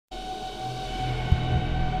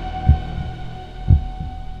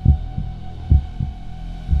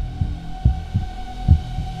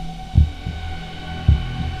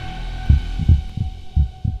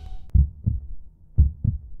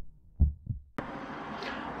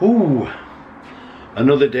Ooh,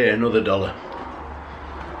 another day, another dollar.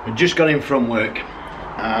 I just got in from work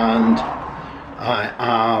and I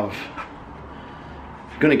have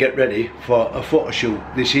going to get ready for a photo shoot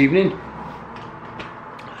this evening.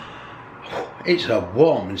 It's a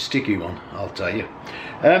warm and sticky one, I'll tell you.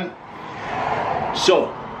 So,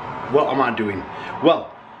 what am I doing? Well,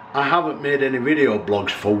 I haven't made any video blogs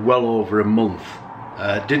for well over a month.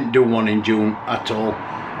 Didn't do one in June at all.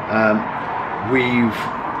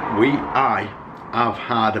 I have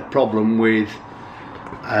had a problem with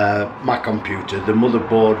my computer. The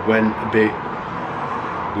motherboard went a bit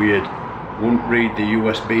weird, wouldn't read the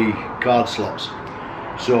USB card slots,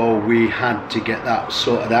 so we had to get that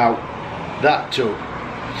sorted out. That took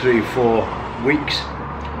 3-4 weeks,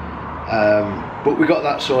 but we got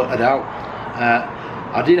that sorted out.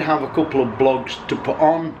 I did have a couple of blogs to put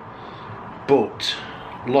on, but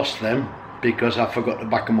lost them because I forgot to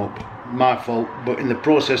back them up. My fault. But in the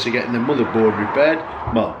process of getting the motherboard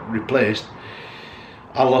replaced,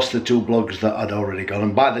 I lost the 2 blogs that I'd already got,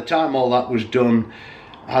 and by the time all that was done,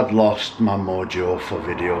 I'd lost my mojo for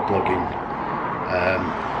video blogging.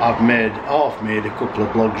 I've made a couple of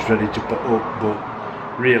blogs ready to put up, but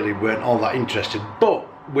really weren't all that interested. But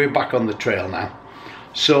we're back on the trail now.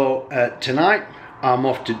 So tonight I'm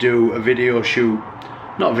off to do a photo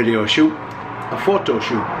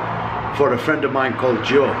shoot for a friend of mine called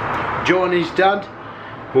Joe. Joe and his dad,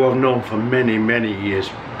 who I've known for many years,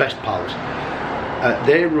 best pals.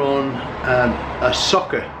 They run a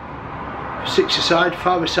soccer 6-a-side,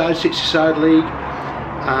 5-a-side, 6-a-side league,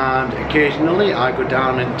 and occasionally I go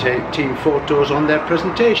down and take team photos on their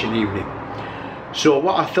presentation evening. So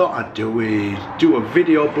what I thought I'd do is do a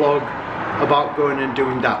video blog about going and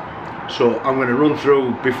doing that. So I'm going to run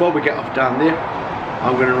through, before we get off down there,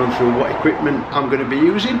 I'm going to run through what equipment I'm going to be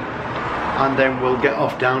using, and then we'll get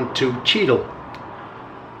off down to Cheadle,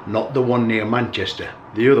 not the one near Manchester,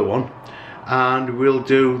 the other one, and we'll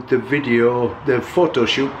do the photo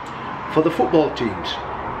shoot for the football teams.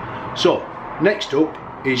 So next up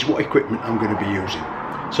is what equipment I'm going to be using.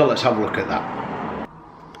 So let's have a look at that.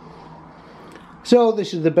 So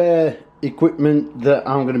this is the bare equipment that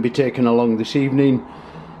I'm going to be taking along this evening.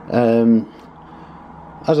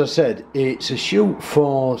 As I said, it's a shoot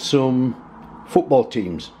for some football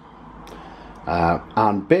teams,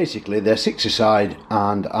 and basically they're 6-a-side,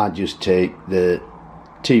 and I just take the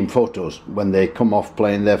team photos when they come off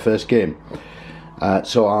playing their first game.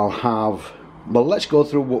 So I'll have, well, let's go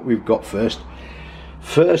through what we've got first.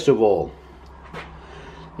 First of all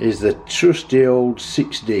is the trusty old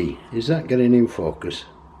 6D. Is that getting in focus?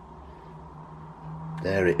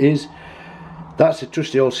 There it is. That's a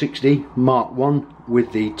trusty old 6D Mark 1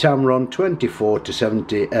 with the Tamron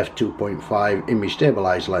 24-70 f2.5 image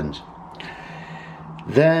stabilized lens.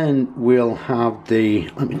 Then we'll have the,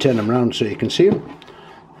 let me turn them around so you can see them,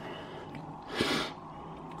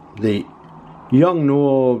 the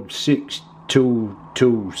Yongnuo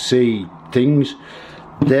 622C things.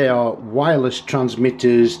 They are wireless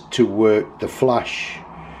transmitters to work the flash.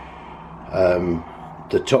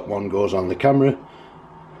 The top one goes on the camera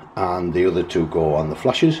and the other 2 go on the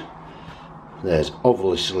flashes. There's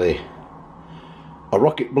obviously a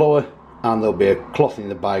rocket blower, and there'll be a cloth in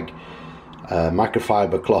the bag,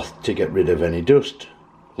 microfiber cloth to get rid of any dust,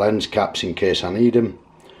 lens caps in case I need them,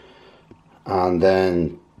 and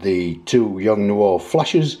then the 2 Yongnuo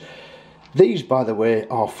flashes. These, by the way,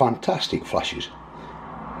 are fantastic flashes.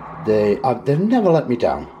 They've never let me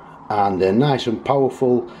down, and they're nice and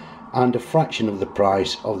powerful, and a fraction of the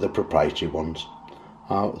price of the proprietary ones.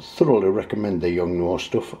 I thoroughly recommend the Yongnuo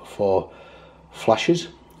stuff for flashes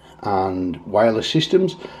and wireless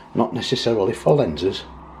systems, not necessarily for lenses.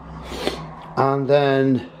 And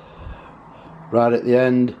then right at the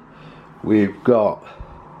end we've got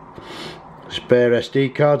spare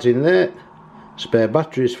SD cards in there, spare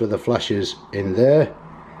batteries for the flashes in there,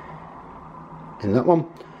 in that one,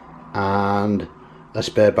 and a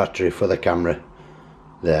spare battery for the camera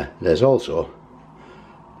there. There's also,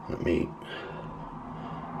 let me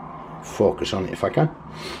focus on it if I can,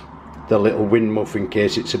 the little wind muff in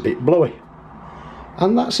case it's a bit blowy.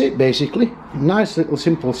 And that's it basically. Nice little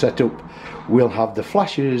simple setup. We'll have the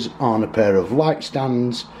flashes on a pair of light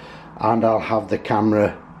stands, and I'll have the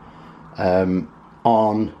camera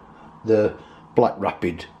on the Black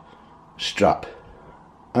Rapid strap,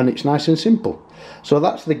 and it's nice and simple. So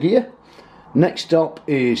that's the gear. Next stop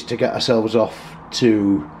is to get ourselves off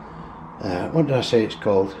to what did I say it's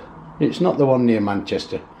called? It's not the one near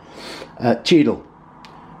Manchester. Cheadle.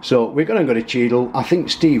 So we're going to go to Cheadle. I think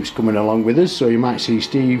Steve's coming along with us, so you might see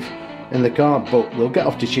Steve in the car, but we'll get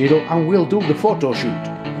off to Cheadle and we'll do the photo shoot.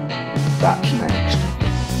 That's next.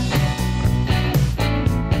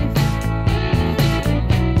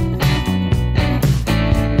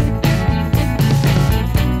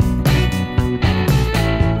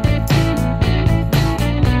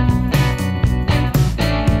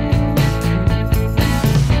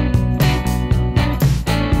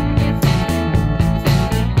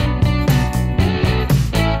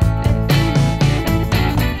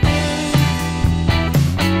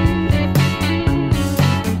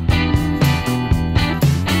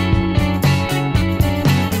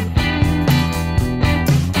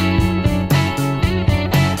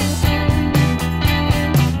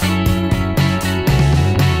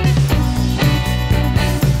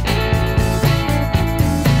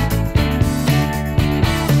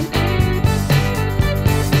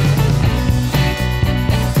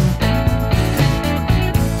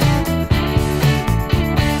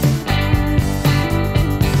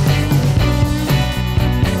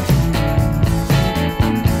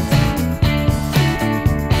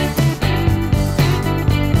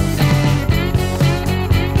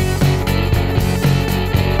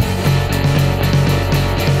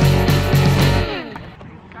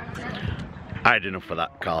 had enough of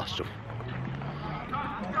that car stuff.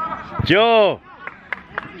 Joe!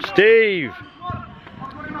 Steve!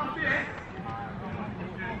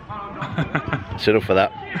 It's enough of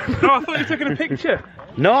that. Oh, I thought you were taking a picture.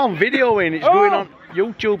 No, I'm videoing. It's going on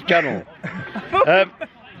YouTube channel.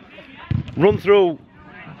 Run through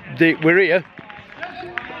we're here.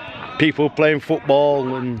 People playing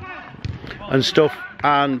football and stuff,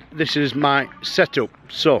 and this is my setup.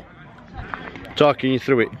 So, talking you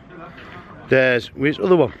through it. Where's the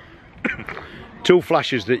other one? 2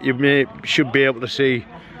 flashes that you should be able to see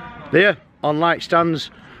there on light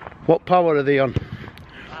stands. What power are they on?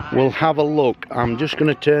 We'll have a look. I'm just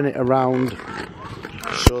going to turn it around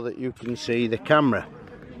so that you can see the camera.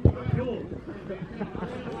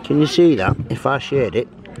 Can you see that? If I shade it,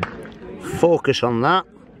 focus on that.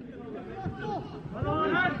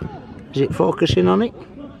 Is it focusing on it?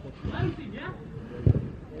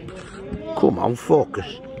 Come on,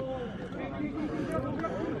 focus.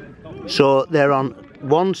 So they're on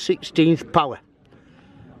 1/16th power,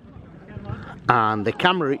 and the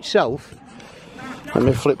camera itself, let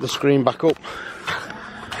me flip the screen back up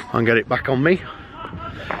and get it back on me.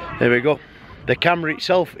 There we go. The camera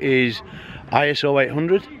itself is ISO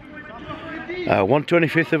 800,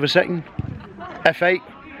 1/25th of a second, f8.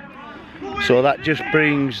 So that just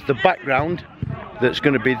brings the background, that's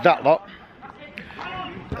going to be that lot,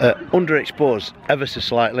 underexposed ever so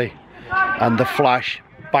slightly, and the flash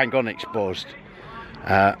bang on exposed.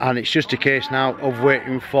 And it's just a case now of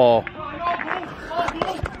waiting for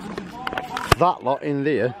that lot in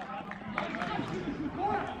there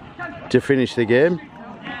to finish the game.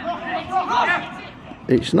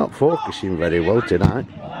 It's not focusing very well tonight,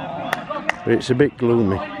 but it's a bit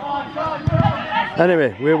gloomy.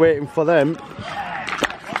 Anyway, we're waiting for them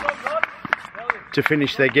to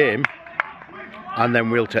finish their game, and then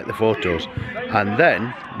we'll take the photos, and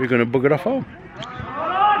then we're going to bugger off home.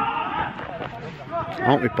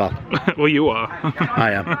 Aren't we, pal? Well, you are.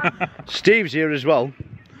 I am. Steve's here as well.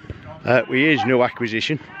 With his new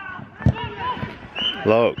acquisition.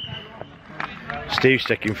 Look. Steve's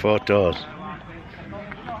taking photos.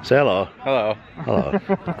 Say hello. Hello. Hello.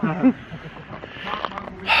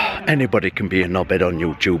 Anybody can be a knobhead on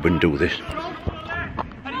YouTube and do this.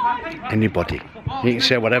 Anybody. You can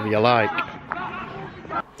say whatever you like.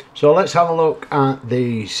 So let's have a look at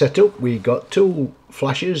the setup. We got 2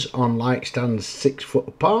 flashes on light stands 6 foot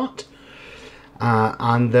apart,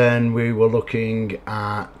 and then we were looking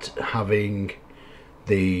at having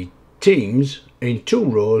the teams in 2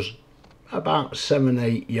 rows about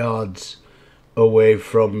 7-8 yards away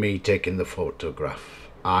from me taking the photograph.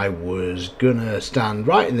 I was gonna stand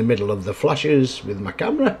right in the middle of the flashes with my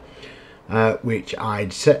camera, which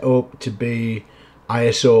I'd set up to be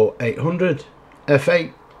ISO 800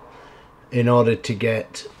 f8 in order to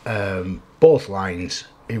get both lines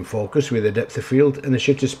in focus with a depth of field and a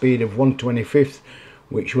shutter speed of 1/25th,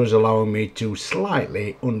 which was allowing me to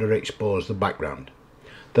slightly underexpose the background.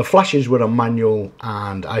 The flashes were on manual,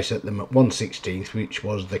 and I set them at 1/16th, which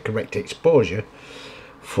was the correct exposure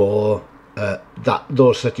for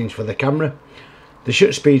those settings for the camera. The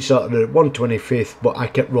shutter speed started at 1/25th, but I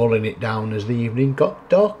kept rolling it down as the evening got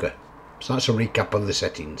darker. So that's a recap of the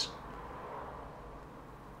settings.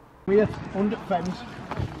 We're under fence,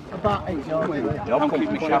 about 8 yards away.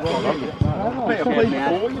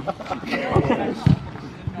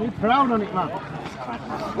 We're proud on it, man.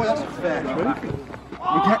 Well, that's fair.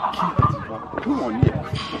 You get come on,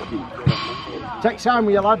 yeah. Take time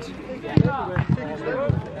with you, lads.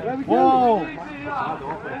 Whoa!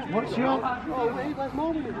 What's your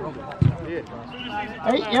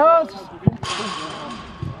 8 yards?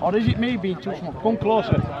 Or is it me being too small? Come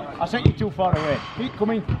closer. I sent you too far away. Keep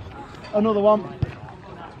coming. Another one.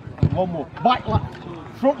 One more. Back line.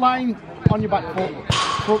 Front line on your back foot.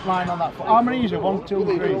 Front line on that foot. How many is it? 1, 2,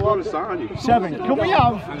 3, 7. Can we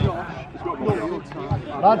have?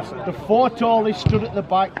 Lads, the 4 tallies stood at the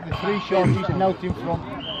back. The 3 shorties knelt in front.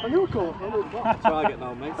 Target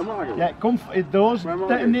now, mate. Yeah, come. Those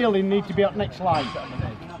that are kneeling need to be up next line.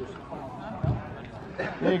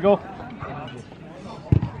 There you go.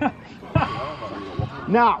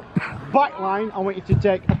 Now, back line, I want you to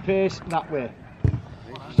take a pace that way.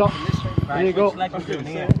 Stop. There you go.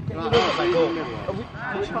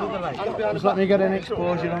 Just let me get an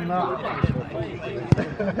exposure on that.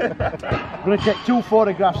 I'm going to take 2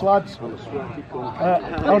 photographs, lads.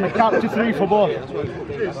 On a count to 3 for both.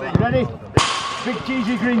 Ready? Big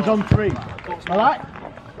cheesy greens on 3. Alright?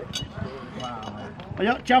 Are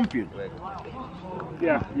you champion?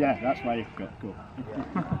 Yeah, that's why you've got to go.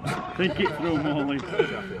 Think it through, Molly.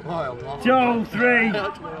 2, 3.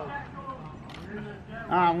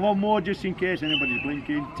 And one more just in case anybody's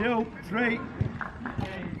blinking. 2, 3.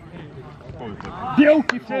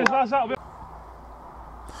 Beautiful.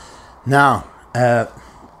 Now,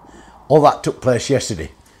 all that took place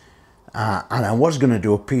yesterday. And I was going to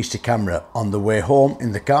do a piece to camera on the way home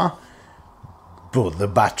in the car, but the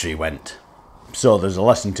battery went. So there's a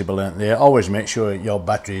lesson to be learnt there. Always make sure your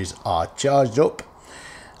batteries are charged up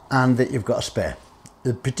and that you've got a spare,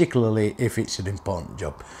 particularly if it's an important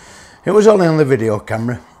job. It was only on the video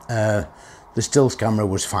camera. The stills camera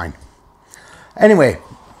was fine. Anyway,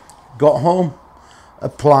 got home,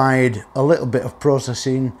 applied a little bit of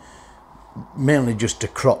processing, mainly just to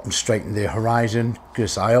crop and straighten the horizon,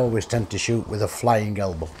 because I always tend to shoot with a flying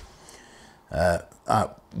elbow,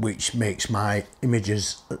 which makes my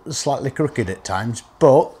images slightly crooked at times,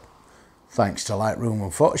 but thanks to Lightroom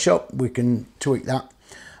and Photoshop we can tweak that,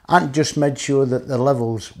 and just made sure that the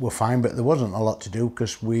levels were fine, but there wasn't a lot to do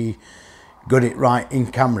because we got it right in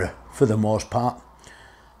camera for the most part.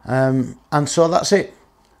 And so that's it.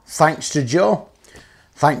 Thanks to Joe.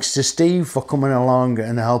 Thanks to Steve for coming along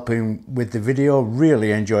and helping with the video.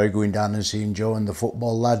 Really enjoy going down and seeing Joe and the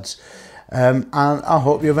football lads. And I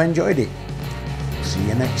hope you've enjoyed it. See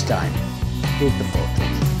you next time. Here's the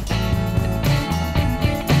photos.